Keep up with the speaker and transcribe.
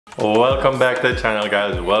Welcome back to the channel,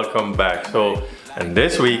 guys. Welcome back. So, and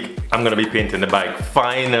this week I'm gonna be painting the bike.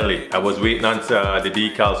 Finally, I was waiting on the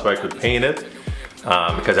decals so I could paint it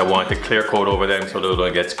because I wanted to clear coat over them so they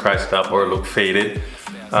don't get scratched up or look faded.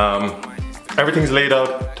 Everything's laid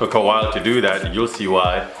out. Took a while to do that. You'll see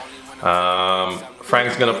why.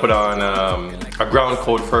 Frank's gonna put on a ground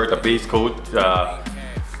coat first, a base coat,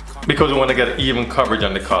 because we want to get even coverage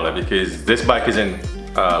on the color, because this bike is in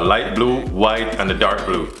light blue, white, and the dark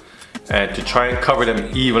blue. And to try and cover them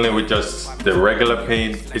evenly with just the regular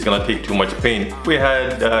paint is gonna take too much paint. We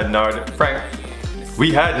had Narda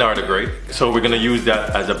Gray, so we're gonna use that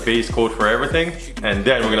as a base coat for everything, and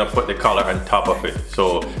then we're gonna put the color on top of it.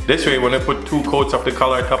 So this way, when I put two coats of the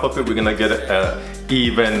color on top of it, we're gonna get an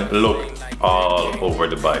even look all over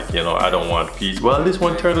the bike. You know, I don't want piece. Well, this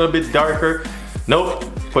one turned a little bit darker. Nope.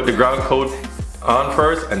 Put the ground coat on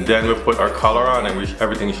first, and then we'll put our color on, and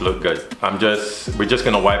everything should look good. We're just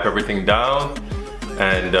gonna wipe everything down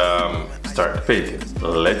and start the painting.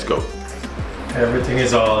 Let's go. Everything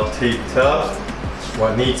is all taped up.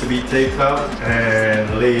 What needs to be taped up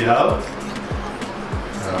and laid out,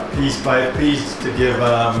 piece by piece, to give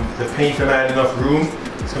the painter man enough room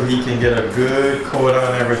so he can get a good coat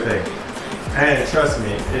on everything. And trust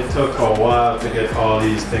me, it took a while to get all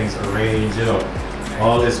these things arranged, you know,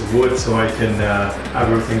 all this wood, so I can have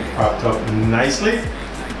everything propped up nicely.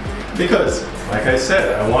 Because, like I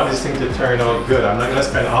said, I want this thing to turn out good. I'm not gonna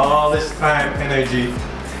spend all this time, energy,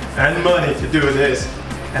 and money to do this,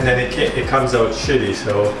 and then it comes out shitty.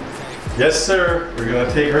 So, yes sir, we're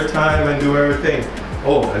gonna take our time and do everything.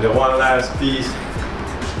 Oh, and the one last piece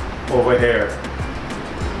over here.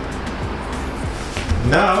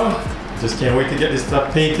 Now, just can't wait to get this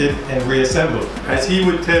stuff painted and reassembled. As he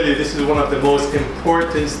would tell you, this is one of the most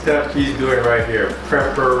important steps he's doing right here.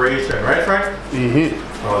 Preparation, right Frank? Mm-hmm.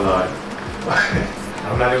 Oh Lord.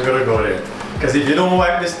 I'm not even gonna go there. Because if you don't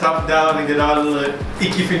wipe this stuff down and get all the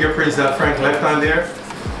icky fingerprints that Frank left on there,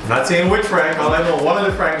 I'm not saying which Frank, all I know, one of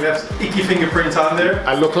the Frank left icky fingerprints on there.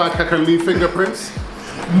 I look like I can leave fingerprints?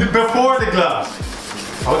 Before the gloves.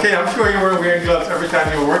 Okay, I'm sure you were wearing gloves every time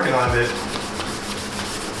you were working on this.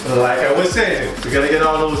 Like I was saying, we gotta get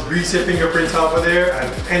all those greasy fingerprints off of there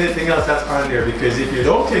and anything else that's on there, because if you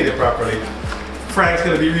don't clean it properly, Frank's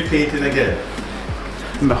gonna be repainting again.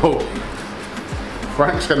 No.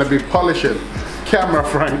 Frank's gonna be polishing. Camera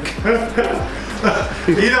Frank.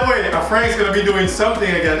 Either way, Frank's gonna be doing something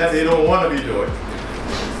again that they don't want to be doing.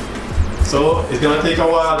 So it's gonna take a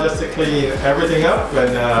while just to clean everything up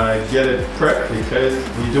and get it prepped, because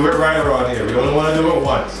we do it right around here. We only want to do it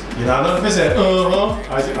once. You're not 100%. I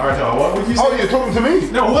said, or no, what would you say? Oh, you're talking to me?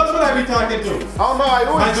 No, who else would I be talking to? Oh no, I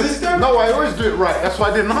always My sister? No, I always do it right. That's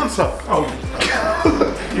why I didn't answer. Oh.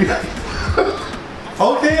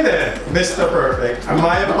 Okay then, Mr. Perfect.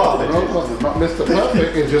 My apologies. No, not Mr.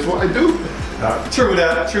 Perfect. It's just what I do. True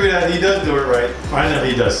that. He does do it right.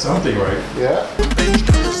 Finally, he does something right. Yeah.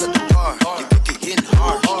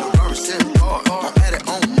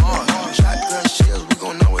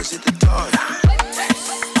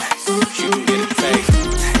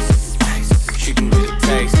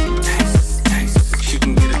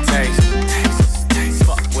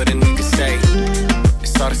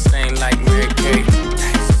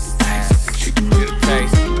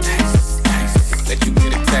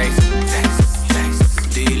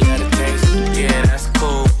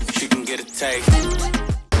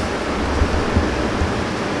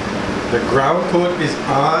 The ground coat is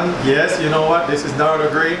on. Yes, you know what? This is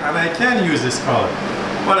Narda Gray, and I can use this color,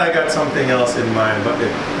 but I got something else in mind. But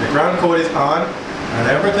the ground coat is on and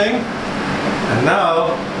everything, and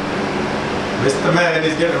now Mr. Man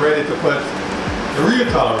is getting ready to put the real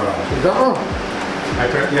color on. Is that wrong?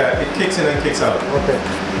 Yeah, it kicks in and kicks out. Okay.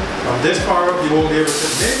 From this far up, you won't be able to.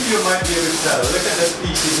 Maybe you might be able to tell. Look at this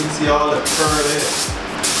piece. You can see all the pearl in it.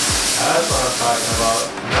 That's what I'm talking about.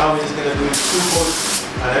 Now we're just gonna do 2 coats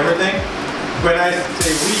on everything. When I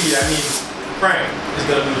say we, I mean Frank is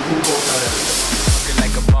gonna do 2 coats on everything. Looking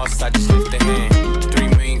like a boss, I just lift a hand. 3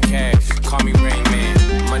 million cash, call me Rain Man.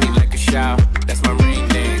 Money like a shower, that's my rain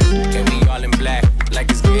dance. And we all in black, like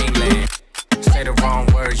it's gangland. Say the wrong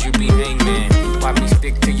words, you be hangman. Why me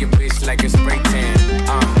stick to your bitch like a spray tan?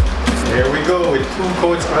 There we go, with 2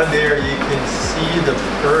 coats on there, you can see the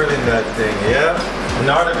pearl in that thing, yeah?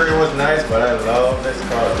 Narda Gray was nice, but I love this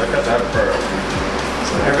color. Look at that pearl.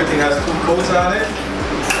 So everything has 2 coats on it.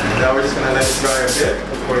 And now we're just gonna let it dry a bit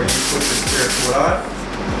before we put this clear coat on.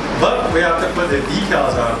 But we have to put the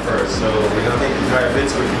decals on first, so we're gonna make it dry a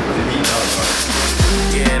bit so we can put the decals on.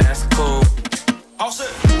 Yeah, that's cool. All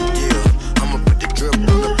set. Yeah, I'ma put the drip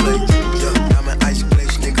on the plate. Yeah, diamond ice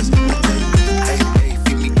glaze niggas. Hey,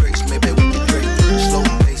 feed me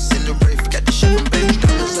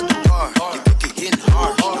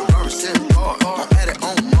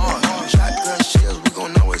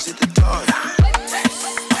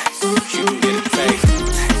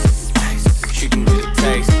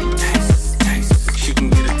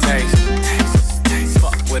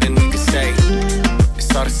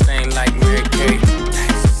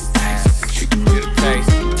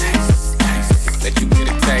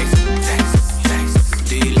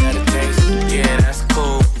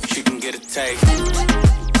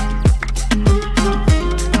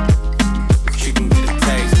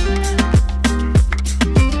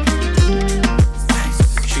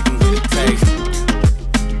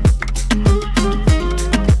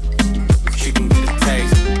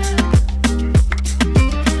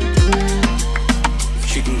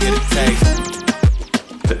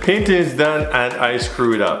painting is done and I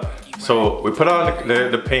screwed up. So we put on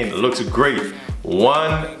the paint, it looks great.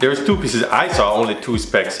 There's two pieces, I saw only two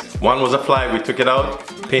specks. One was a fly, we took it out,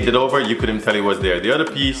 painted over, you couldn't tell it was there. The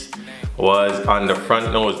other piece was on the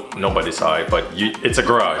front nose, nobody saw it, but it's a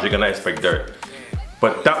garage, you're gonna expect dirt.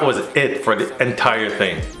 But that was it for the entire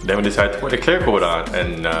thing. Then we decided to put the clear coat on,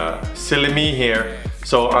 and silly me here.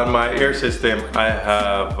 So on my air system, I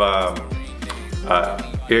have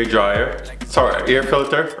air dryer, sorry, air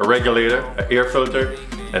filter, a regulator, an air filter,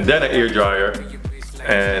 and then an air dryer.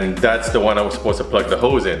 And that's the one I was supposed to plug the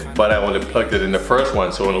hose in, but I only plugged it in the first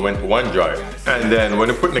one, so it only went to one dryer. And then when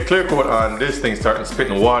you're putting the clear coat on, this thing starting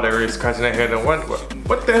spitting water, it's scratching my head, and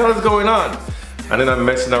what the hell is going on? And then I'm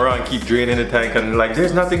messing around, keep draining the tank, and like,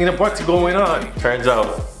 there's nothing in it, what's going on? Turns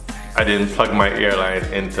out, I didn't plug my air line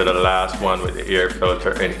into the last one with the air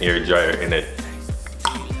filter and air dryer in it.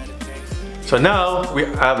 So now, we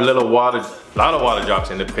have a lot of water drops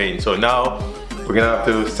in the paint, so now, we're gonna have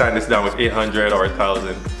to sand this down with 800 or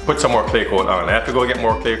 1000, put some more clear coat on. I have to go get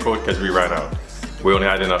more clear coat because we ran out. We only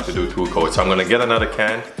had enough to do 2 coats. So I'm gonna get another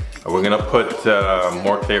can, and we're gonna put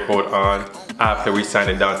more clear coat on after we sand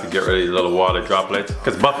it down to get rid of these little water droplets,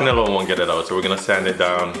 because buffing alone won't get it out. So we're gonna sand it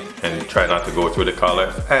down and try not to go through the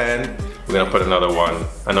color, and we're gonna put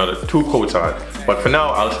another 2 coats on. But for now,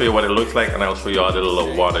 I'll show you what it looks like, and I'll show you all the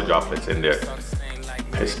little water droplets in there.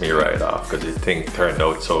 Pissed me right off because the thing turned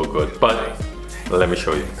out so good. But let me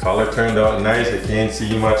show you. Color turned out nice. I can't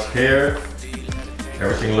see much hair.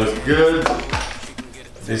 Everything looks good.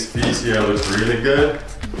 This piece here looks really good.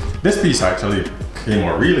 This piece actually came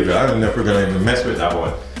out really good. I don't know if we're gonna even mess with that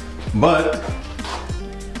one. But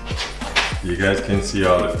you guys can see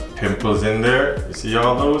all the pimples in there. You see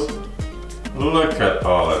all those? Look at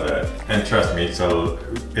all of that. And trust me, so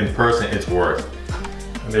in person it's worth.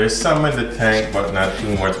 There's some in the tank, but not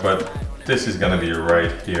too much. But this is gonna be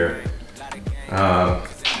right here.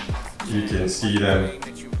 You can see them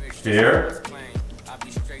here.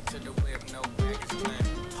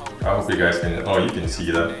 I hope you guys can, oh, you can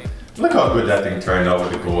see them. Look how good that thing turned out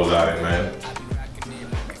with the gold on it, man.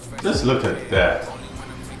 Just look at that.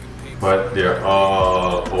 But they're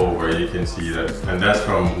all over, you can see that. And that's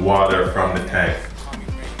from water from the tank.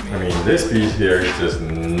 I mean, this piece here is just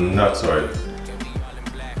nuts.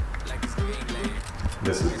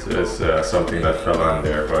 This is just something that fell on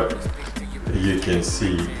there, but you can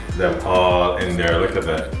see them all in there. Look at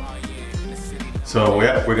that. So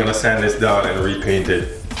yeah, we're gonna sand this down and repaint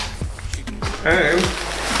it. And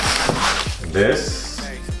this,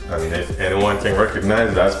 and if anyone can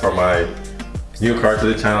recognize, that's for my new car to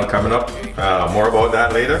the channel coming up. More about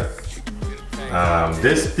that later.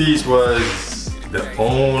 This piece was the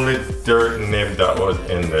only dirt nib that was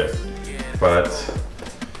in there. But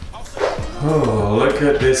oh, look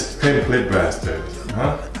at this pimply bastard,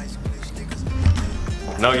 huh?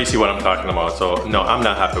 Now you see what I'm talking about. So no, I'm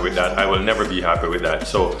not happy with that. I will never be happy with that.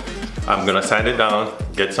 So I'm gonna sand it down,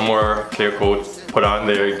 get some more clear coat, put on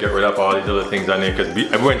there, get rid of all these other things on there, because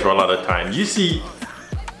I went through a lot of time. You see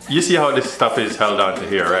how this stuff is held onto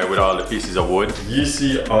here, right? With all the pieces of wood. You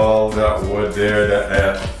see all that wood there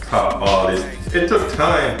that caught all this. It took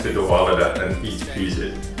time to do all of that, and each piece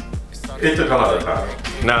it took a lot of time.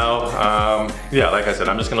 Now, yeah, like I said,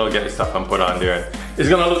 I'm just gonna get the stuff and put on there. And it's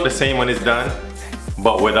gonna look the same when it's done,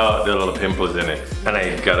 but without the little pimples in it. And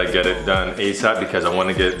I gotta get it done ASAP because I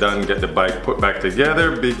wanna get it done, get the bike put back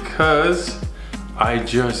together, because I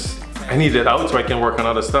need it out so I can work on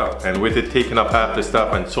other stuff. And with it taking up half the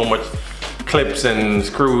stuff and so much clips and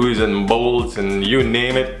screws and bolts and you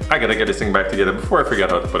name it, I gotta get this thing back together before I forget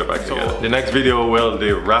how to put it back together. The next video will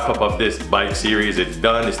the wrap up of this bike series. It's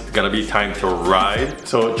done, it's gonna be time to ride.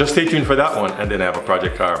 So just stay tuned for that one. And then I have a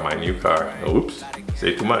project car, my new car. Oops,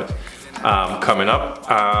 say too much. Coming up.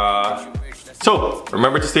 So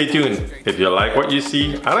remember to stay tuned. If you like what you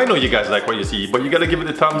see, and I know you guys like what you see, but you gotta give it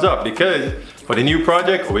a thumbs up, because for the new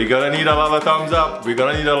project, we're gonna need a lot of thumbs up. We're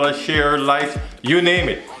gonna need a lot of share, likes, you name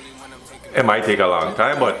it. It might take a long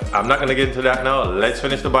time, but I'm not gonna get into that now. Let's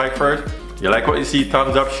finish the bike first. You like what you see,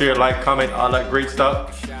 thumbs up, share, like, comment, all that great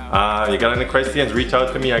stuff. You got any questions, reach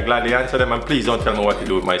out to me. I gladly answer them, and please don't tell me what to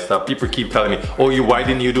do with my stuff. People keep telling me, oh, why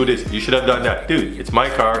didn't you do this? You should have done that. Dude, it's my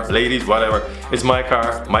car, ladies, whatever. It's my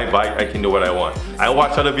car, my bike, I can do what I want. I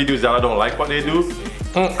watch other videos that I don't like what they do.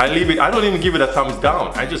 I leave it, I don't even give it a thumbs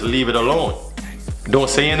down. I just leave it alone. Don't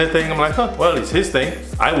say anything. I'm like, huh, well, it's his thing.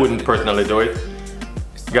 I wouldn't personally do it.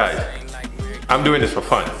 Guys, I'm doing this for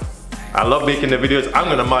fun. I love making the videos. I'm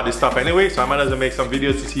gonna mod this stuff anyway, so I might as well make some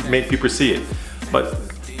videos to make people see it. But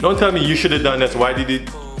don't tell me you should have done this. Why did it?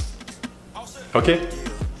 Okay,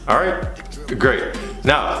 all right, great.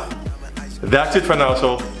 Now, that's it for now.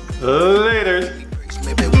 So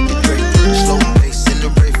Later.